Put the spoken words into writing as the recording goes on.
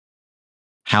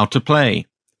How to play.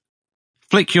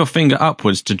 Flick your finger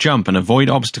upwards to jump and avoid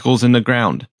obstacles in the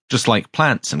ground, just like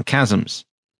plants and chasms.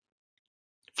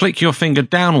 Flick your finger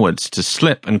downwards to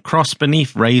slip and cross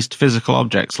beneath raised physical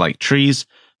objects like trees,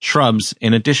 shrubs,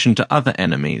 in addition to other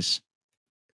enemies.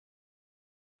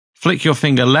 Flick your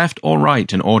finger left or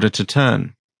right in order to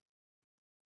turn.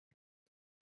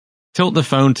 Tilt the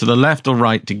phone to the left or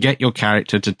right to get your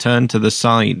character to turn to the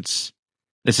sides.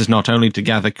 This is not only to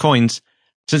gather coins,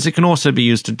 since it can also be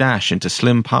used to dash into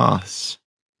slim paths.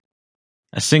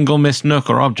 A single missed nook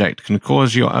or object can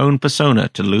cause your own persona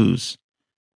to lose.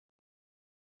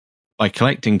 By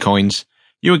collecting coins,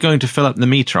 you are going to fill up the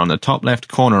meter on the top left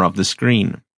corner of the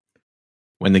screen.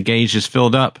 When the gauge is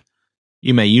filled up,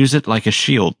 you may use it like a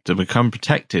shield to become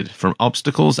protected from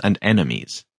obstacles and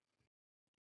enemies.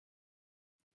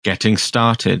 Getting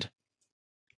started.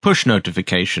 Push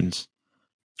notifications.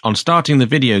 On starting the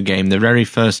video game the very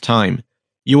first time,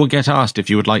 you will get asked if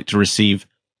you would like to receive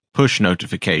push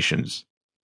notifications.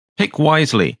 Pick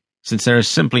wisely, since there is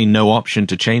simply no option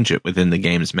to change it within the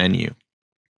game's menu.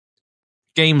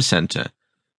 Game Center.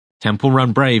 Temple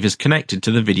Run Brave is connected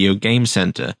to the Video Game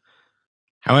Center.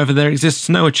 However, there exists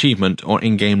no achievement or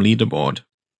in-game leaderboard.